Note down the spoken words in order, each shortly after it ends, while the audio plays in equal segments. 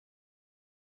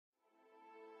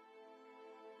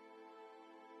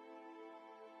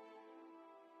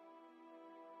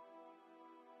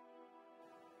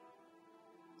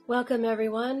Welcome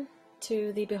everyone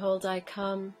to the Behold I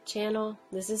Come channel.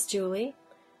 This is Julie.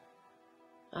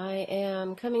 I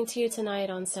am coming to you tonight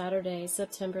on Saturday,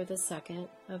 September the 2nd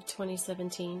of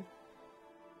 2017.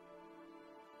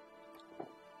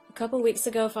 A couple weeks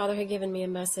ago, Father had given me a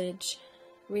message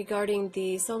regarding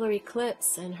the solar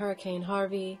eclipse and Hurricane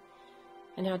Harvey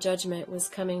and how judgment was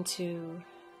coming to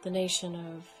the nation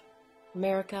of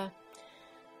America.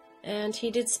 And he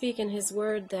did speak in his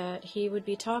word that he would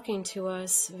be talking to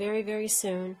us very, very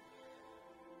soon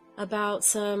about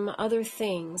some other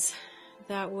things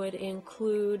that would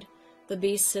include the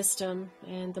beast system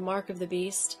and the mark of the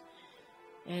beast.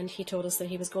 And he told us that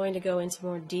he was going to go into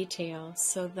more detail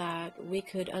so that we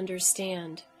could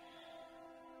understand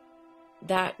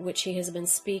that which he has been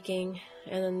speaking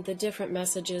and the different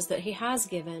messages that he has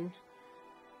given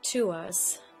to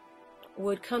us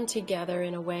would come together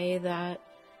in a way that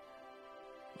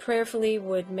prayerfully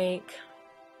would make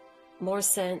more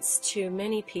sense to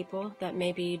many people that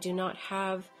maybe do not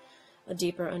have a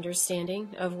deeper understanding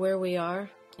of where we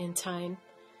are in time.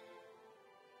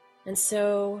 And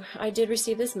so I did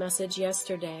receive this message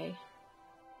yesterday,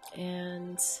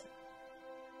 and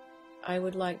I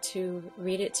would like to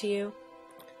read it to you.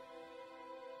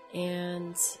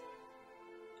 And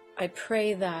I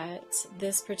pray that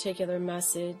this particular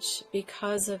message,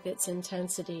 because of its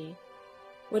intensity,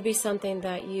 would be something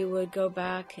that you would go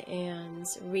back and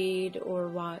read or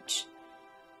watch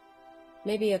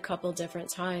maybe a couple different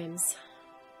times.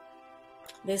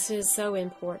 This is so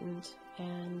important,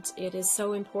 and it is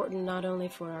so important not only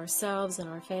for ourselves and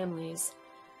our families,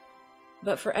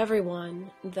 but for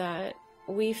everyone that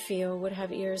we feel would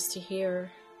have ears to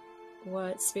hear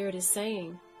what Spirit is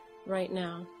saying right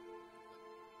now.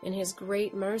 In His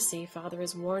great mercy, Father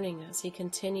is warning us. He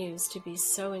continues to be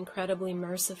so incredibly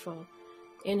merciful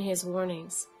in His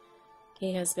warnings.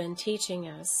 He has been teaching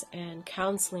us and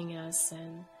counseling us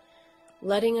and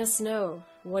letting us know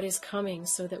what is coming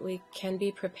so that we can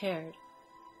be prepared.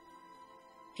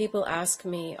 People ask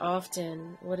me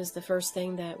often, what is the first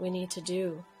thing that we need to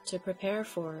do to prepare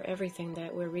for everything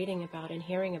that we're reading about and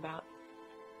hearing about?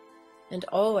 And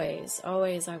always,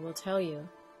 always I will tell you,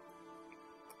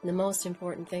 the most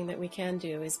important thing that we can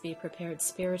do is be prepared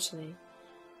spiritually,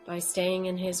 by staying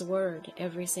in His Word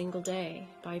every single day,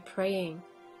 by praying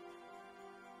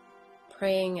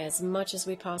as much as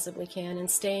we possibly can, and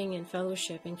staying in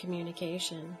fellowship and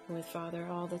communication with Father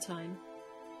all the time.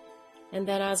 And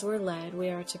that as we're led, we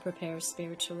are to prepare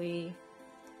spiritually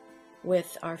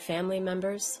with our family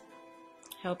members,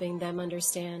 helping them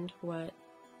understand what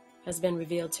has been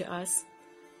revealed to us.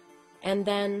 And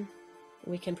then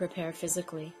we can prepare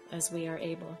physically as we are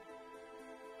able.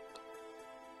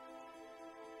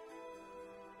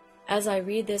 As I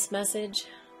read this message,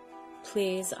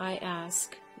 please, I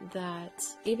ask that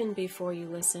even before you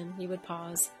listen, you would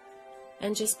pause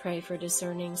and just pray for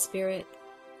discerning spirit.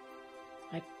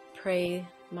 I pray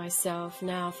myself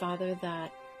now, Father,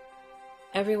 that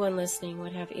everyone listening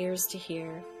would have ears to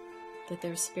hear, that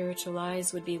their spiritual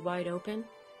eyes would be wide open,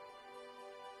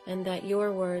 and that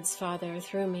your words, Father,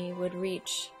 through me would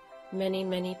reach many,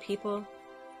 many people,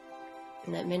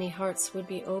 and that many hearts would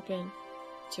be open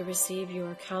to receive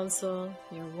your counsel,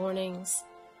 your warnings,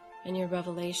 and your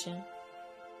revelation.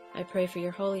 I pray for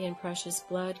your holy and precious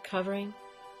blood covering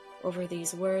over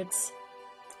these words,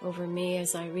 over me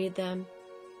as I read them,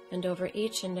 and over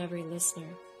each and every listener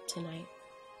tonight.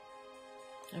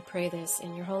 I pray this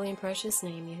in your holy and precious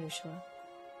name, Yahushua.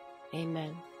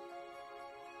 Amen.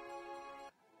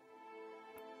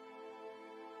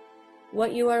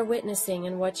 What you are witnessing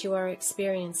and what you are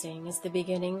experiencing is the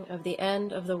beginning of the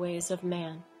end of the ways of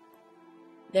man.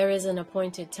 There is an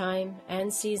appointed time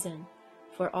and season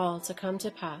for all to come to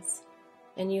pass,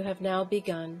 and you have now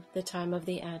begun the time of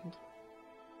the end.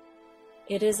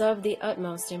 It is of the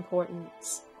utmost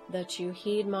importance that you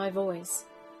heed my voice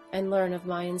and learn of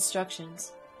my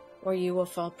instructions, or you will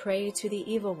fall prey to the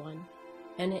evil one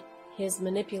and his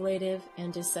manipulative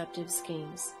and deceptive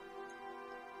schemes.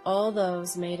 All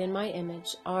those made in my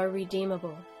image are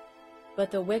redeemable, but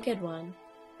the wicked one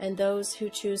and those who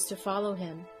choose to follow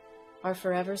him are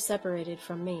forever separated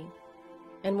from me,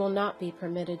 and will not be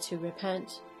permitted to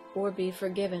repent or be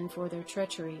forgiven for their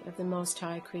treachery of the Most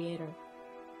High Creator.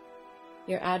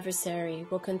 Your adversary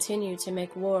will continue to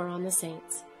make war on the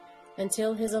saints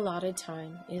until his allotted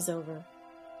time is over.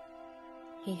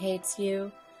 He hates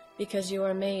you because you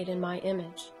are made in my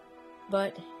image,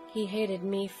 but he hated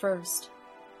me first.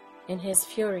 In his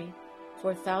fury,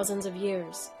 for thousands of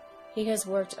years, he has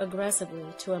worked aggressively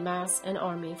to amass an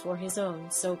army for his own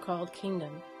so-called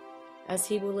kingdom, as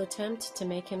he will attempt to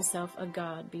make himself a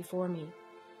god before me.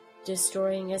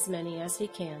 destroying as many as he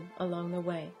can along the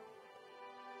way.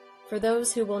 For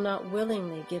those who will not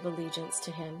willingly give allegiance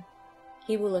to him,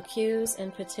 he will accuse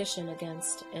and petition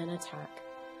against and attack.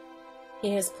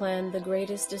 He has planned the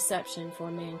greatest deception for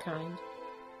mankind,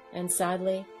 and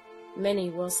sadly, many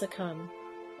will succumb,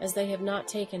 as they have not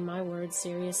taken my word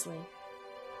seriously.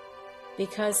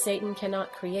 Because Satan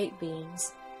cannot create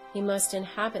beings, he must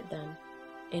inhabit them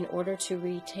in order to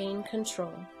retain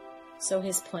control, so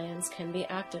his plans can be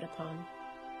acted upon.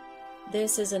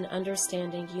 This is an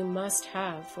understanding you must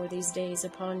have for these days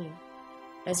upon you,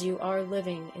 as you are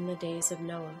living in the days of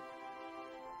Noah.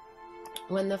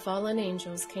 When the fallen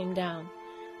angels came down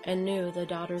and knew the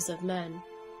daughters of men,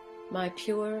 my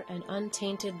pure and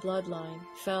untainted bloodline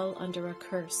fell under a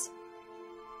curse.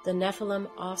 The Nephilim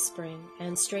offspring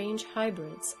and strange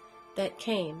hybrids that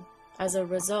came as a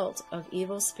result of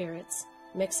evil spirits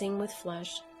mixing with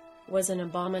flesh was an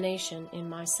abomination in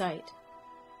my sight.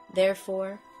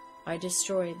 Therefore, I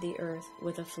destroyed the earth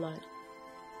with a flood.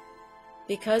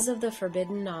 Because of the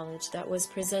forbidden knowledge that was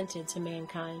presented to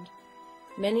mankind,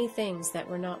 many things that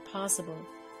were not possible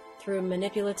through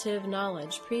manipulative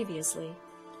knowledge previously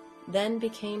then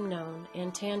became known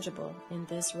and tangible in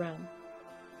this realm.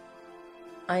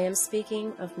 I am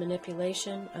speaking of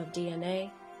manipulation of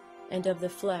DNA and of the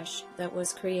flesh that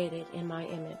was created in my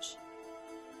image.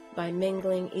 By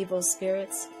mingling evil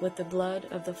spirits with the blood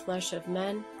of the flesh of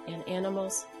men and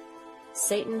animals,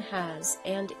 Satan has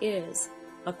and is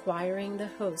acquiring the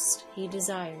host he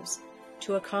desires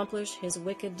to accomplish his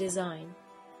wicked design,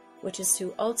 which is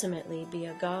to ultimately be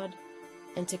a god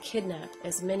and to kidnap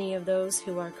as many of those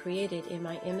who are created in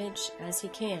my image as he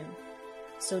can,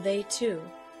 so they too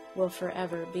will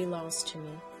forever be lost to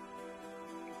me.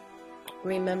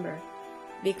 Remember,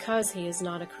 because he is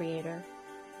not a creator,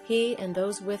 he and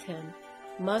those with him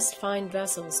must find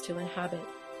vessels to inhabit.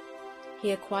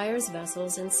 He acquires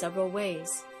vessels in several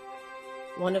ways.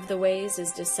 One of the ways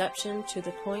is deception to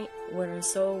the point where a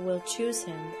soul will choose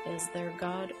him as their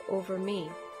God over me,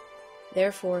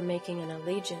 therefore making an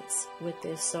allegiance with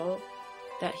this soul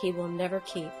that he will never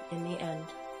keep in the end.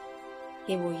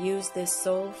 He will use this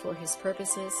soul for his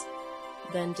purposes,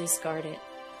 then discard it.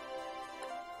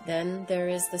 Then there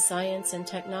is the science and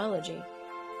technology,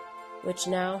 which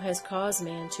now has caused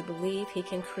man to believe he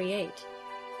can create,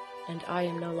 and I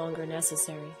am no longer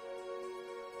necessary.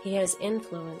 He has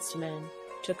influenced men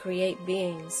to create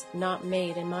beings not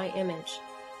made in my image,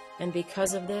 and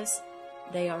because of this,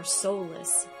 they are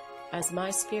soulless, as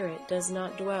my spirit does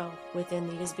not dwell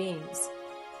within these beings.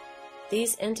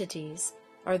 These entities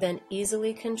are then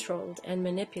easily controlled and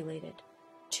manipulated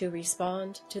to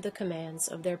respond to the commands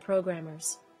of their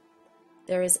programmers.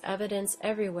 There is evidence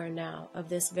everywhere now of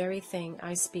this very thing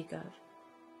I speak of.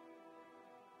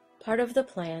 Part of the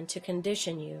plan to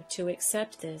condition you to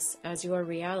accept this as your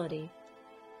reality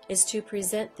is to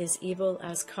present this evil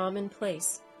as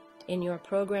commonplace in your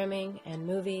programming and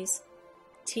movies,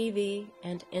 TV,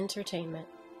 and entertainment.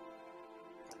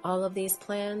 All of these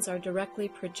plans are directly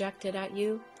projected at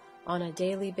you on a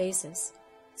daily basis,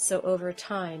 so over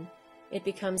time it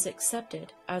becomes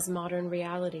accepted as modern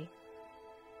reality.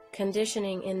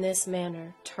 Conditioning in this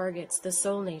manner targets the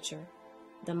soul nature,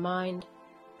 the mind,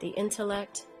 the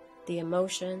intellect, the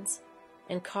emotions,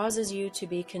 and causes you to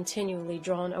be continually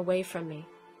drawn away from me,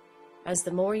 as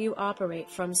the more you operate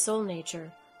from soul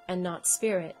nature and not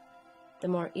spirit, the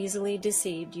more easily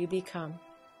deceived you become.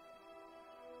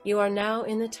 You are now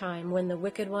in the time when the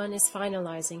wicked one is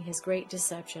finalizing his great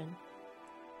deception.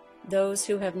 Those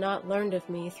who have not learned of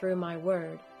me through my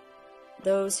word,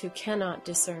 those who cannot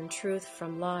discern truth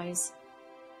from lies,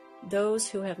 those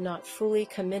who have not fully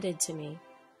committed to me,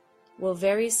 will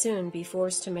very soon be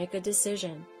forced to make a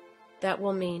decision that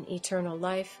will mean eternal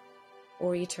life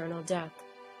or eternal death.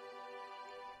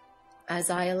 As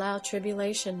I allow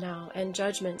tribulation now and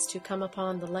judgments to come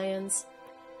upon the lands,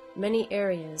 many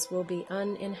areas will be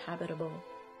uninhabitable,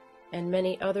 and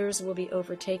many others will be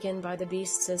overtaken by the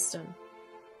beast system,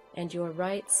 and your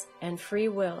rights and free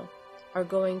will are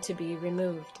going to be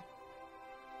removed.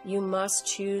 You must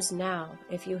choose now,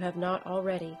 if you have not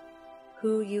already,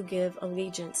 who you give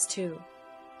allegiance to.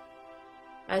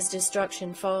 As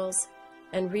destruction falls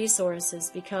and resources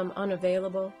become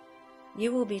unavailable,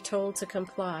 you will be told to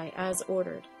comply as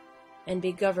ordered and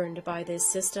be governed by this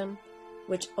system,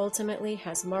 which ultimately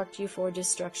has marked you for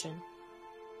destruction.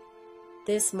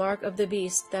 This mark of the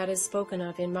beast that is spoken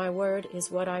of in my word is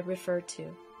what I refer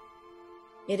to.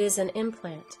 It is an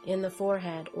implant in the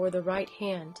forehead or the right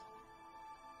hand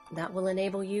that will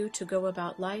enable you to go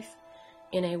about life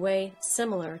in a way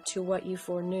similar to what you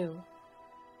foreknew.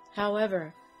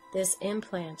 However, this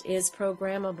implant is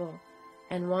programmable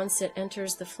and once it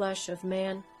enters the flesh of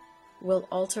man, will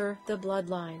alter the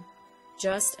bloodline,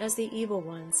 just as the evil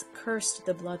ones cursed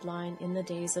the bloodline in the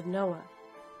days of Noah.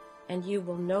 And you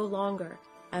will no longer,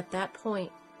 at that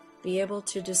point, be able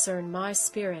to discern my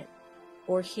spirit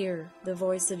or hear the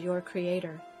voice of your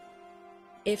Creator.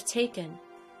 If taken,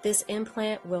 this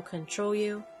implant will control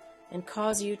you and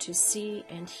cause you to see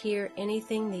and hear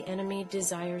anything the enemy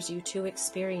desires you to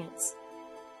experience.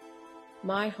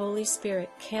 My Holy Spirit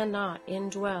cannot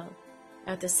indwell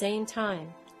at the same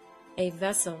time a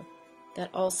vessel that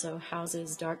also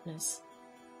houses darkness.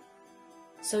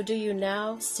 So do you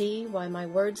now see why my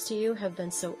words to you have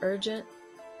been so urgent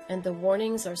and the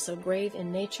warnings are so grave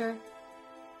in nature?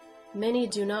 Many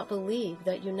do not believe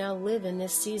that you now live in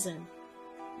this season,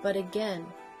 but again,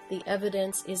 the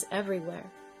evidence is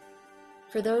everywhere.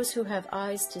 For those who have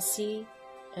eyes to see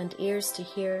and ears to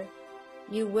hear,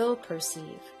 you will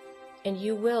perceive, and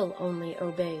you will only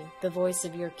obey the voice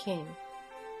of your King.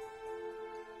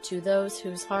 To those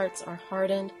whose hearts are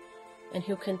hardened and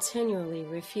who continually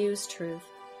refuse truth,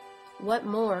 what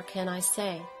more can I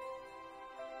say?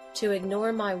 To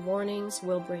ignore my warnings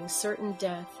will bring certain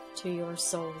death to your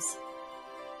souls.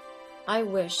 I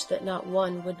wish that not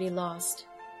one would be lost,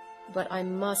 but I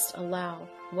must allow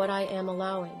what I am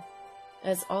allowing,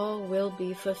 as all will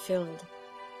be fulfilled.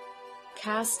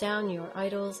 Cast down your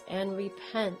idols and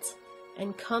repent,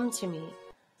 and come to me,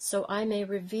 so I may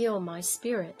reveal my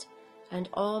spirit and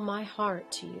all my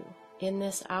heart to you in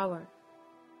this hour.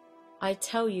 I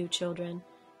tell you, children,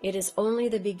 it is only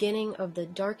the beginning of the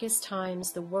darkest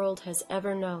times the world has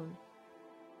ever known.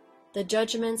 The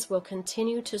judgments will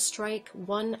continue to strike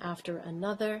one after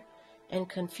another, and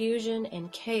confusion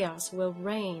and chaos will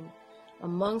reign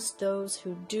amongst those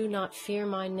who do not fear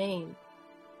my name.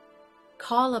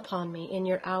 Call upon me in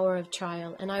your hour of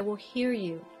trial, and I will hear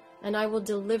you, and I will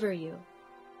deliver you.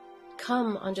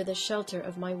 Come under the shelter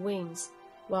of my wings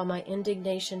while my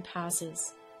indignation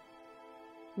passes.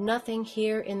 Nothing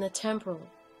here in the temporal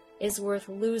is worth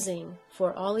losing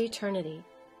for all eternity,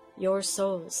 your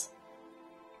souls.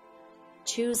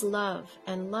 Choose love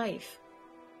and life.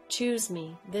 Choose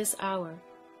me this hour,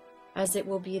 as it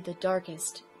will be the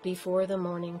darkest before the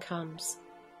morning comes.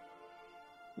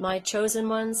 My chosen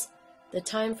ones, the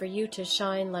time for you to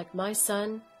shine like my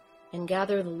sun and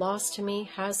gather the lost to me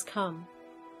has come.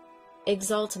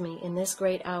 Exalt me in this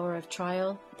great hour of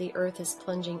trial the earth is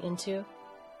plunging into.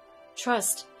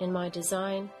 Trust in my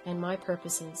design and my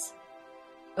purposes.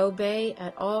 Obey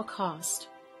at all cost,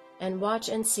 and watch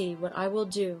and see what I will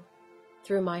do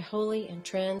through my holy and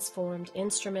transformed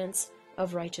instruments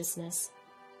of righteousness.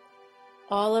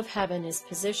 All of heaven is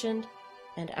positioned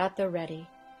and at the ready.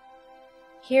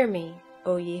 Hear me,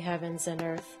 O ye heavens and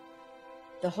earth.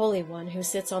 The Holy One who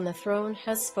sits on the throne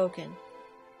has spoken.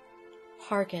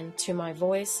 Hearken to my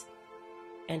voice,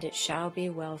 and it shall be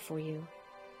well for you.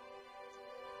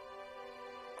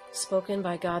 Spoken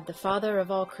by God the Father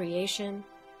of all creation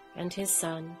and his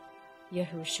Son,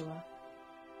 Yahushua.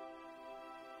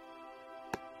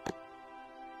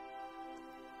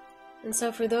 And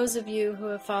so for those of you who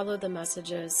have followed the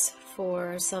messages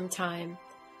for some time,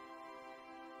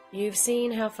 you've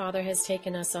seen how Father has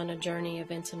taken us on a journey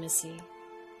of intimacy,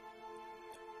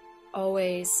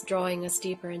 always drawing us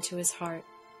deeper into his heart.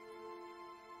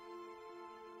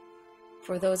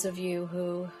 For those of you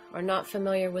who are not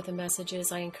familiar with the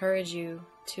messages, I encourage you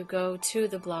to go to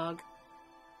the blog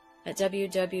at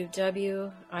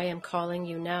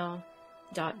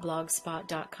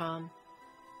www.iamcallingyounow.blogspot.com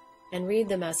and read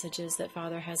the messages that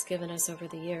Father has given us over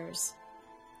the years.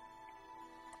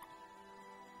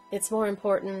 It's more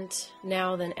important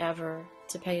now than ever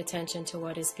to pay attention to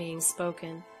what is being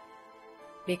spoken,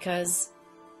 because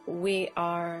we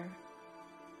are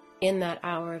in that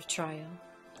hour of trial.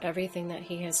 Everything that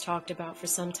he has talked about for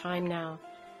some time now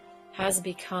has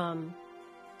become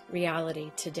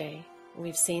reality today.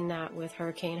 We've seen that with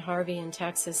Hurricane Harvey in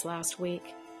Texas last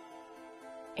week,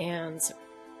 and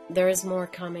there is more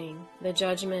coming. The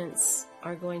judgments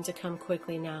are going to come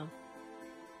quickly now,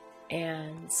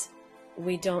 and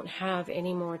we don't have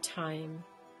any more time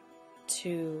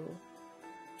to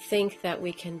think that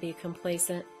we can be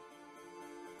complacent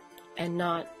and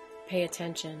not pay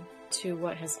attention to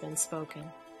what has been spoken.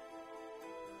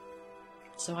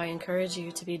 So I encourage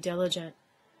you to be diligent,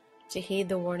 to heed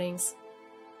the warnings.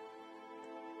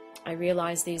 I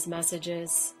realize these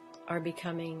messages are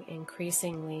becoming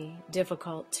increasingly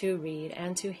difficult to read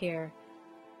and to hear.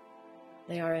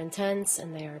 They are intense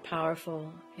and they are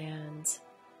powerful, and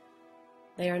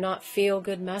they are not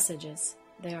feel-good messages.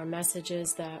 They are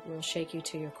messages that will shake you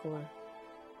to your core.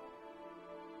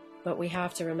 But we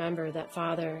have to remember that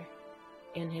Father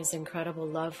in his incredible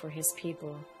love for his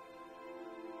people,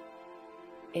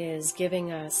 is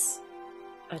giving us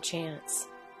a chance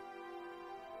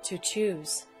to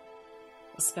choose,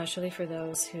 especially for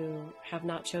those who have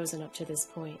not chosen up to this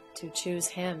point, to choose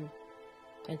him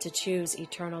and to choose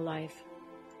eternal life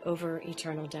over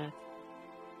eternal death.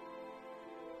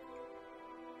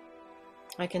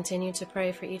 I continue to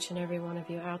pray for each and every one of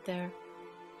you out there.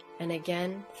 And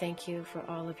again, thank you for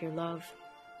all of your love,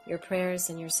 your prayers,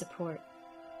 and your support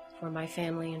for my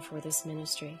family and for this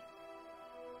ministry.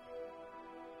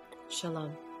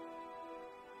 Shalom.